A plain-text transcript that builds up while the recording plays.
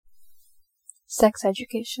Sex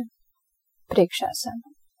Education.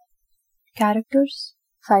 Prekshasana. Characters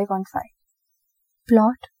 5 on 5.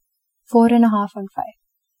 Plot 4.5 on 5.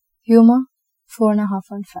 Humor 4.5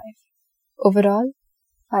 on 5. Overall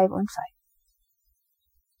 5 on 5.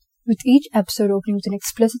 With each episode opening with an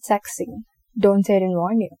explicit sex scene, don't say I didn't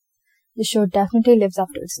warn you, the show definitely lives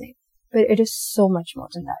up to its name, but it is so much more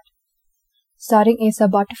than that. Starring Asa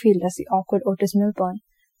Butterfield as the awkward Otis Milburn,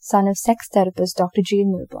 son of sex therapist Dr.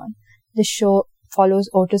 Gene Milburn, the show follows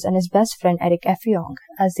Otis and his best friend Eric Effiong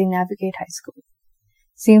as they navigate high school.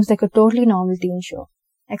 Seems like a totally normal teen show,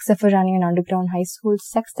 except for running an underground high school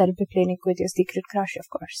sex therapy clinic with your secret crush, of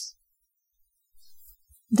course.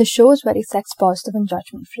 The show is very sex positive and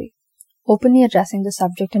judgment free, openly addressing the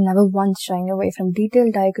subject and never once shying away from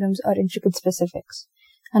detailed diagrams or intricate specifics,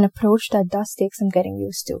 an approach that does take some getting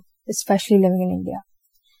used to, especially living in India.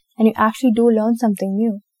 And you actually do learn something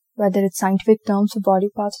new, whether it's scientific terms for body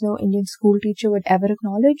parts no Indian school teacher would ever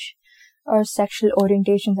acknowledge, or sexual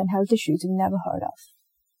orientations and health issues you've never heard of.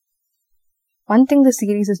 One thing the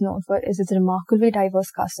series is known for is its remarkably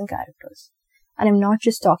diverse cast and characters, and I'm not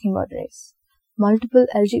just talking about race. Multiple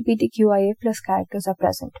LGBTQIA+ characters are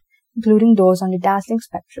present, including those on the dazzling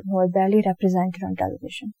spectrum who are barely represented on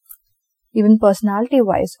television. Even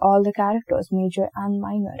personality-wise, all the characters, major and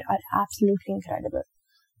minor, are absolutely incredible.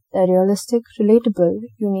 They're realistic, relatable,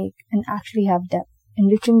 unique, and actually have depth,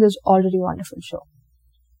 enriching this already wonderful show.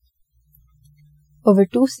 Over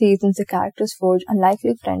 2 seasons, the characters forge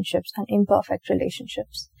unlikely friendships and imperfect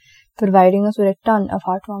relationships, providing us with a ton of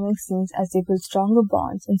heartwarming scenes as they build stronger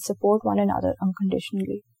bonds and support one another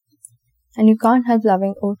unconditionally. And you can't help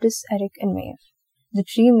loving Otis, Eric, and Maeve, the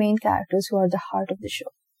 3 main characters who are the heart of the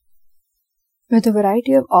show. With a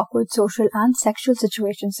variety of awkward social and sexual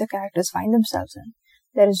situations the characters find themselves in,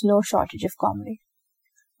 there is no shortage of comedy.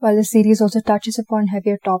 While the series also touches upon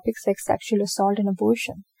heavier topics like sexual assault and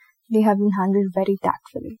abortion, they have been handled very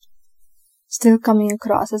tactfully, still coming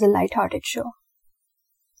across as a light-hearted show.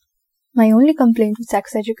 My only complaint with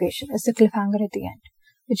Sex Education is the cliffhanger at the end,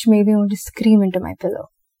 which made me want to scream into my pillow.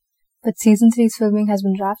 But Season 3's filming has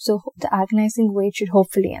been wrapped, so the agonizing wait should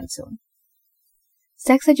hopefully end soon.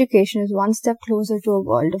 Sex Education is one step closer to a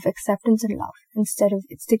world of acceptance and love, instead of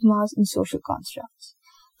stigmas and social constructs.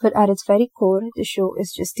 But at its very core, the show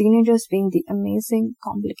is just teenagers being the amazing,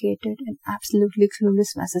 complicated, and absolutely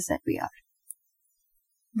clueless messes that we are.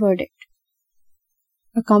 Verdict.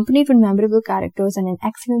 Accompanied with memorable characters and an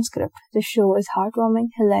excellent script, the show is heartwarming,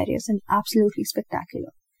 hilarious, and absolutely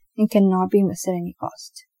spectacular, and cannot be missed at any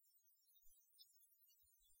cost.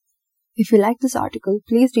 If you like this article,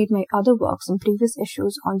 please read my other works and previous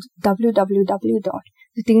issues on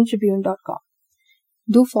www.theteentribune.com.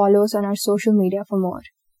 Do follow us on our social media for more,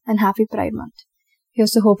 and happy Pride Month.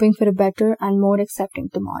 Here's to hoping for a better and more accepting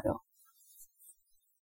tomorrow.